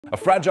A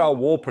fragile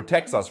wall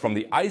protects us from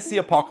the icy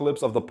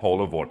apocalypse of the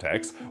polar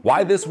vortex.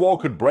 Why this wall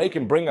could break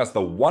and bring us the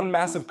one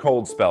massive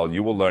cold spell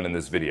you will learn in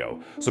this video,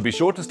 so be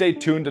sure to stay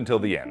tuned until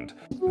the end.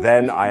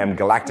 Then I am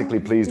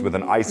galactically pleased with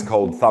an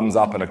ice-cold thumbs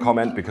up and a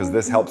comment, because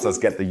this helps us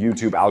get the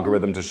YouTube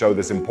algorithm to show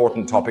this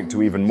important topic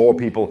to even more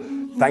people.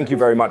 Thank you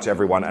very much,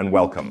 everyone, and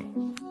welcome.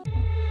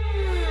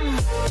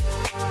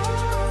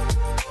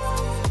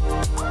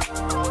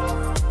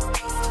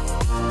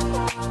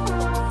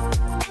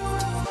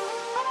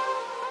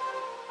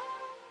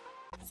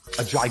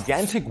 A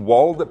gigantic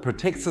wall that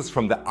protects us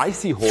from the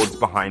icy hordes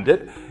behind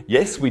it.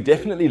 Yes, we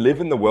definitely live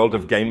in the world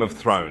of Game of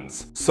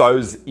Thrones.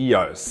 So's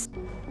Eos.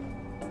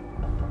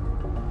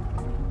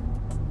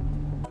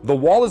 The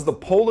wall is the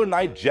polar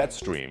night jet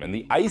stream, and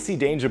the icy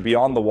danger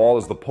beyond the wall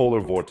is the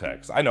polar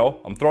vortex. I know,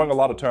 I'm throwing a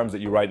lot of terms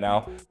at you right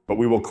now, but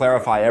we will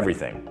clarify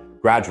everything,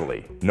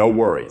 gradually, no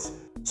worries.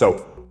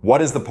 So,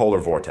 what is the polar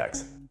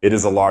vortex? It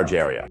is a large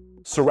area.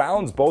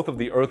 Surrounds both of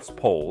the Earth's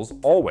poles,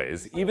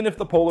 always, even if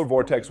the polar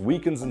vortex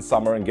weakens in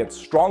summer and gets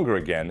stronger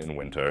again in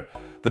winter.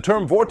 The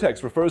term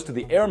vortex refers to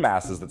the air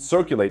masses that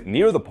circulate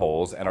near the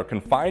poles and are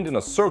confined in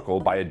a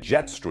circle by a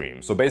jet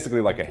stream, so basically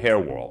like a hair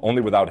whirl,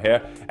 only without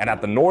hair, and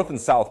at the north and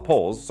south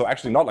poles, so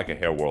actually not like a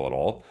hair whirl at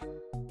all.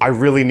 I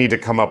really need to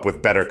come up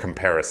with better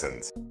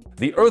comparisons.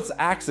 The Earth's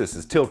axis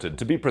is tilted.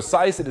 To be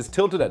precise, it is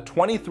tilted at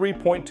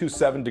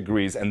 23.27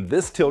 degrees, and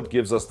this tilt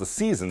gives us the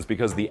seasons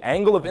because the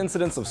angle of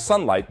incidence of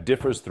sunlight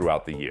differs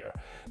throughout the year.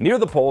 Near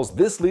the poles,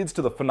 this leads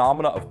to the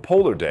phenomena of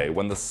polar day,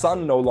 when the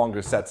sun no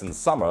longer sets in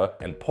summer,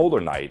 and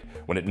polar night,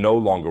 when it no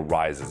longer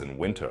rises in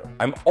winter.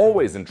 I'm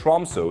always in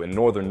Tromsø in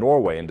northern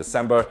Norway in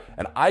December,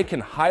 and I can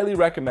highly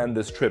recommend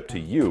this trip to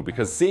you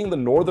because seeing the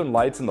northern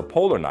lights in the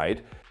polar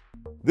night,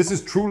 this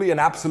is truly an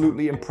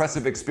absolutely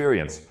impressive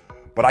experience.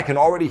 But I can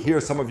already hear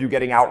some of you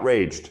getting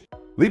outraged.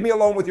 Leave me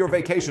alone with your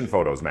vacation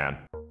photos, man.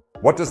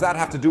 What does that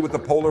have to do with the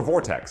polar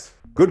vortex?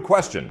 Good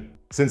question,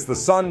 since the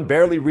sun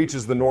barely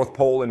reaches the North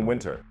Pole in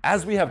winter.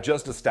 As we have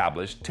just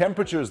established,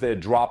 temperatures there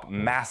drop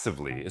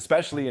massively,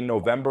 especially in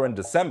November and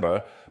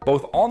December,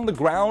 both on the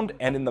ground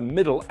and in the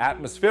middle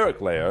atmospheric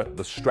layer,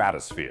 the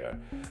stratosphere.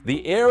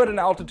 The air at an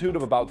altitude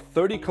of about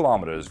 30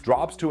 kilometers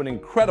drops to an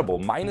incredible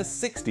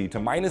 -60 to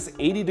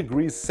 -80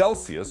 degrees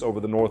Celsius over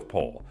the North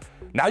Pole.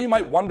 Now you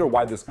might wonder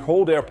why this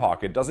cold air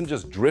pocket doesn't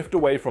just drift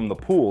away from the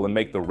pool and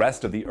make the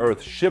rest of the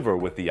Earth shiver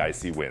with the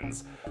icy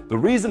winds. The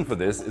reason for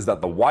this is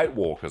that the White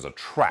Walkers are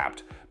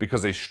trapped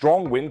because a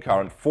strong wind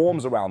current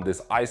forms around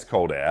this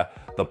ice-cold air,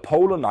 the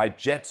polar night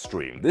jet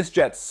stream. This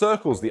jet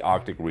circles the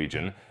Arctic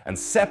region and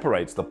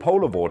separates the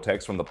polar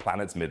vortex from the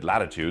planet's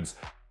mid-latitudes.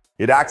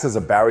 It acts as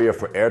a barrier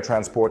for air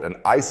transport and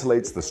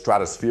isolates the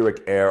stratospheric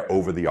air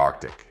over the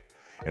Arctic.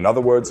 In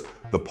other words,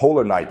 the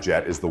polar night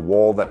jet is the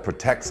wall that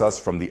protects us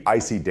from the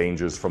icy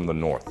dangers from the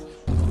north.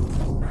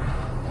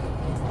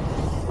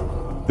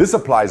 This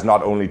applies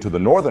not only to the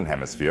northern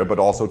hemisphere, but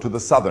also to the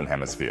southern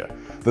hemisphere.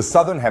 The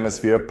southern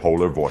hemisphere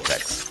polar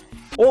vortex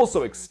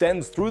also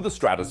extends through the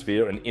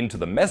stratosphere and into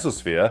the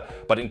mesosphere,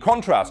 but in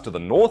contrast to the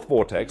north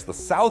vortex, the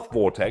south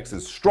vortex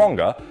is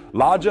stronger,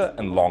 larger,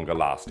 and longer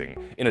lasting.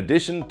 In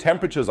addition,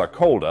 temperatures are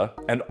colder,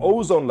 and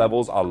ozone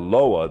levels are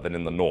lower than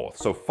in the north.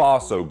 So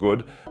far, so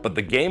good, but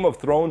the Game of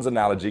Thrones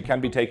analogy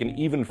can be taken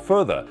even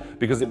further,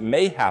 because it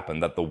may happen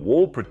that the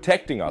wall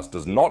protecting us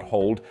does not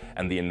hold,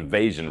 and the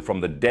invasion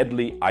from the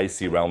deadly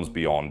icy realms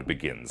beyond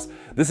begins.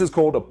 This is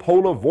called a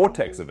polar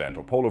vortex event,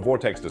 or polar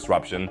vortex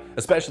disruption.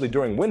 Especially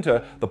during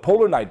winter, the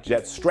polar night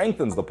jet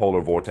strengthens the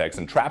polar vortex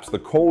and traps the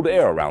cold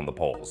air around the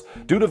poles.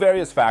 Due to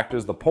various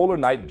factors, the polar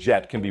night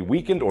jet can be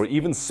weakened or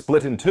even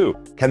split in two.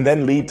 Can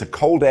then lead to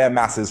cold air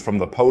masses from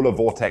the polar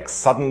vortex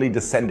suddenly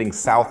descending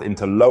south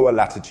into lower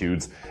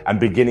latitudes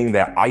and beginning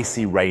their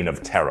icy reign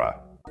of terror.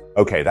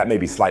 Okay, that may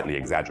be slightly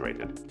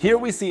exaggerated. Here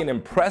we see an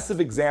impressive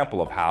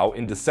example of how,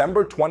 in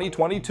December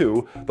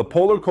 2022, the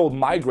polar cold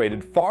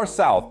migrated far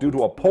south due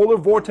to a polar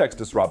vortex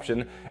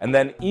disruption and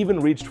then even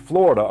reached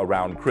Florida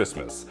around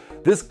Christmas.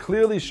 This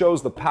clearly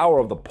shows the power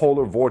of the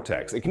polar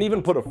vortex. It can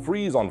even put a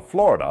freeze on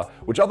Florida,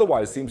 which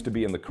otherwise seems to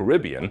be in the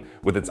Caribbean,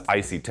 with its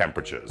icy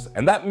temperatures.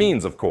 And that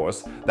means, of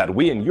course, that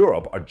we in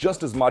Europe are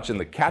just as much in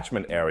the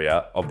catchment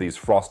area of these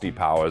frosty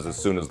powers as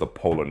soon as the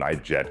polar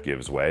night jet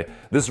gives way.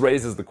 This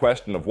raises the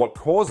question of what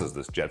causes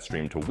this jet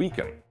stream to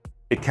weaken.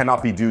 It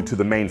cannot be due to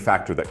the main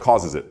factor that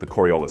causes it, the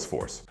Coriolis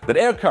force. That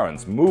air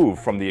currents move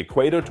from the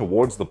equator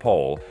towards the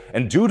pole,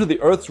 and due to the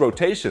Earth's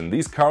rotation,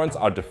 these currents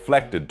are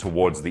deflected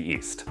towards the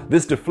east.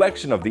 This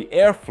deflection of the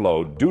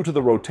airflow due to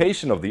the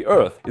rotation of the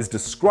Earth is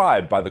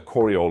described by the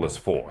Coriolis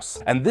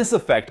force. And this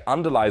effect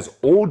underlies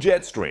all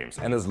jet streams,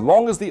 and as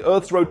long as the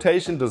Earth's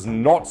rotation does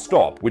not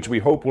stop, which we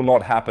hope will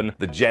not happen,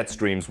 the jet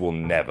streams will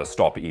never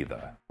stop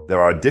either. There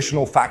are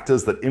additional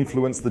factors that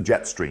influence the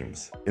jet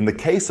streams. In the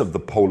case of the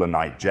polar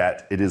night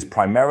jet, it is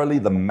primarily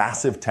the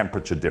massive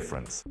temperature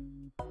difference.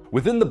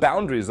 Within the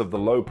boundaries of the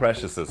low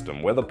pressure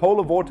system, where the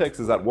polar vortex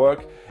is at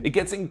work, it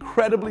gets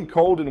incredibly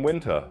cold in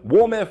winter.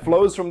 Warm air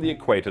flows from the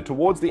equator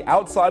towards the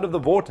outside of the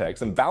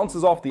vortex and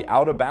bounces off the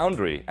outer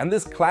boundary, and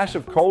this clash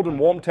of cold and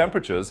warm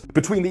temperatures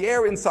between the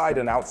air inside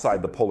and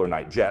outside the polar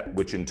night jet,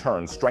 which in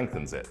turn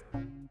strengthens it.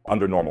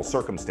 Under normal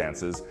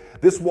circumstances,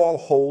 this wall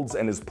holds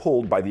and is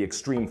pulled by the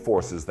extreme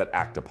forces that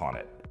act upon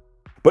it.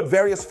 But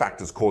various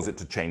factors cause it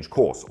to change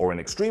course, or in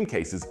extreme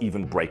cases,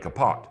 even break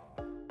apart.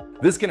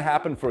 This can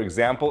happen, for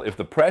example, if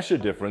the pressure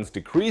difference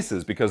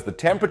decreases because the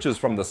temperatures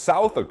from the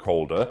south are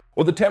colder,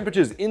 or the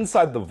temperatures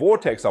inside the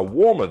vortex are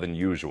warmer than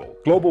usual.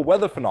 Global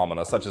weather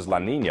phenomena such as La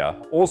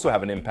Niña also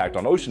have an impact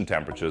on ocean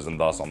temperatures and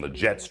thus on the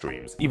jet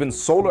streams. Even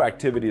solar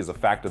activity is a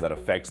factor that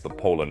affects the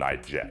polar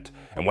night jet.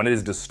 And when it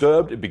is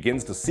disturbed, it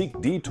begins to seek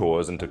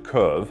detours and to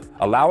curve,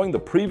 allowing the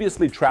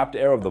previously trapped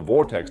air of the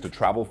vortex to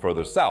travel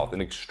further south.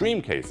 In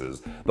extreme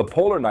cases, the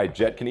polar night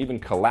jet can even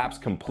collapse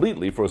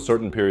completely for a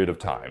certain period of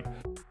time.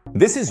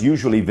 This is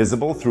usually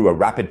visible through a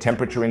rapid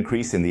temperature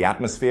increase in the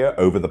atmosphere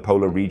over the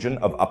polar region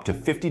of up to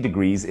 50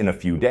 degrees in a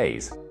few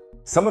days.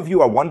 Some of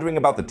you are wondering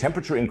about the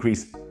temperature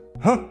increase.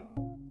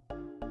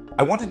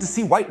 I wanted to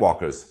see White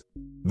Walkers.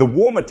 The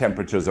warmer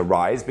temperatures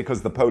arise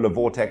because the polar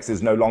vortex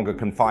is no longer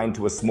confined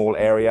to a small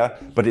area,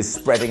 but is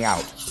spreading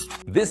out.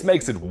 This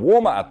makes it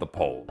warmer at the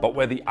pole, but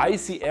where the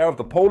icy air of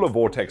the polar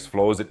vortex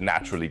flows, it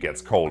naturally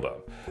gets colder.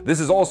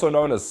 This is also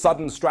known as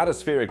sudden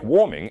stratospheric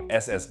warming,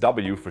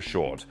 SSW for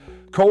short.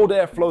 Cold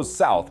air flows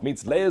south,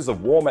 meets layers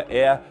of warmer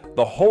air,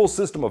 the whole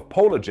system of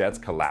polar jets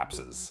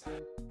collapses.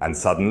 And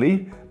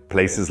suddenly,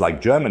 places like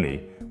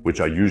Germany, which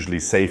are usually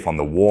safe on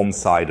the warm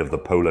side of the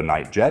polar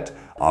night jet,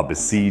 are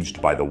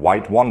besieged by the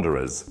white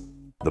wanderers,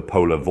 the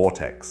polar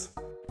vortex.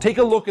 Take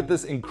a look at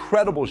this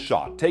incredible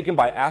shot taken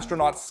by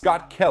astronaut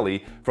Scott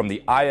Kelly from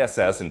the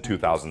ISS in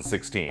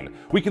 2016.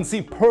 We can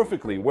see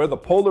perfectly where the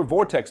polar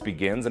vortex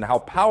begins and how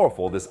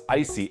powerful this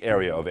icy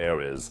area of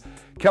air is.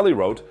 Kelly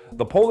wrote,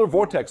 "The polar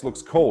vortex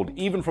looks cold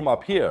even from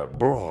up here.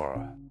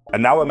 Brrr."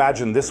 And now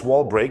imagine this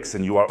wall breaks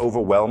and you are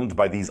overwhelmed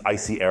by these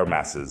icy air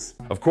masses.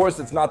 Of course,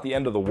 it's not the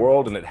end of the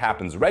world and it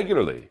happens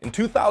regularly. In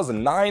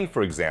 2009,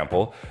 for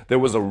example, there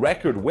was a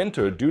record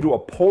winter due to a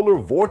polar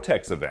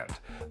vortex event.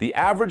 The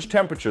average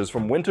temperatures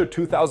from winter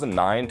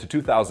 2009 to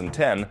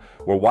 2010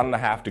 were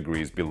 1.5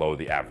 degrees below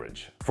the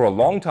average. For a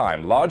long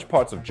time, large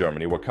parts of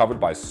Germany were covered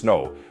by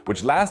snow,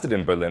 which lasted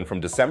in Berlin from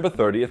December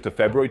 30th to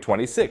February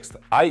 26th,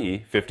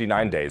 i.e.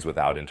 59 days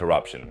without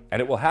interruption.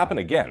 And it will happen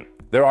again.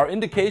 There are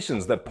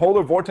indications that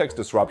polar vortex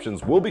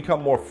disruptions will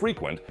become more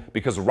frequent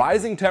because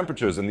rising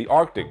temperatures in the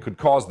Arctic could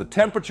cause the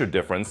temperature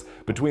difference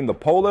between the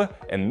polar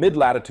and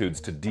mid-latitudes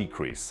to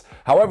decrease.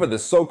 However,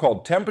 this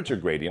so-called temperature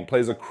gradient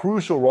plays a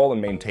crucial role in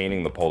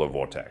maintaining the polar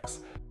vortex.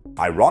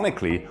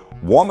 Ironically,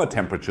 warmer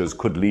temperatures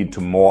could lead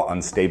to more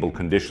unstable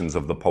conditions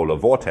of the polar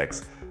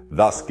vortex,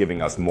 thus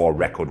giving us more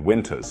record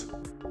winters.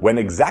 When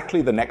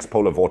exactly the next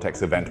polar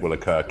vortex event will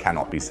occur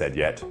cannot be said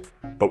yet.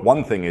 But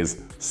one thing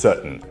is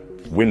certain.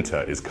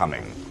 Winter is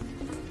coming.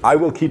 I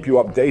will keep you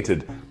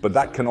updated, but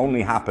that can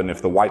only happen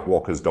if the White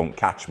Walkers don't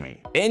catch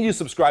me. And you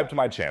subscribe to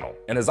my channel.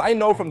 And as I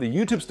know from the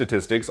YouTube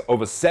statistics,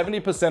 over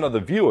 70% of the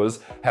viewers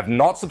have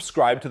not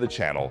subscribed to the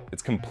channel.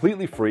 It's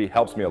completely free,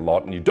 helps me a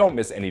lot, and you don't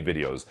miss any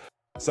videos.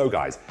 So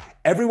guys,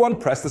 everyone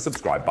press the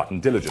subscribe button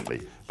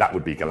diligently. That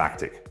would be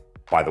galactic.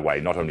 By the way,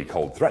 not only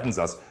cold threatens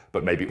us,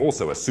 but maybe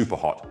also a super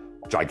hot,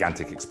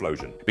 gigantic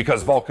explosion.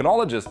 Because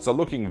volcanologists are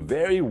looking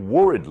very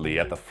worriedly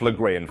at the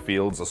Phlegraean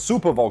fields, a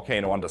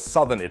supervolcano under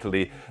southern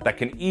Italy that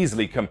can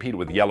easily compete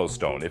with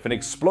Yellowstone. If an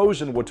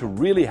explosion were to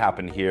really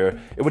happen here,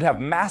 it would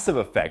have massive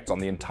effects on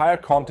the entire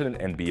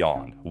continent and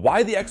beyond.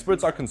 Why the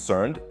experts are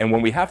concerned, and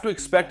when we have to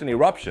expect an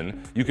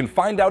eruption, you can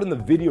find out in the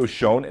video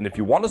shown, and if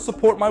you want to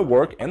support my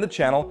work and the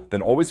channel,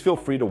 then always feel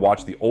free to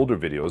watch the older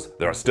videos.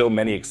 There are still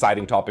many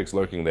exciting topics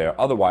lurking there.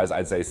 Otherwise,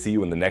 I'd say see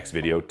you in the next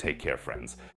video. Take care, friends.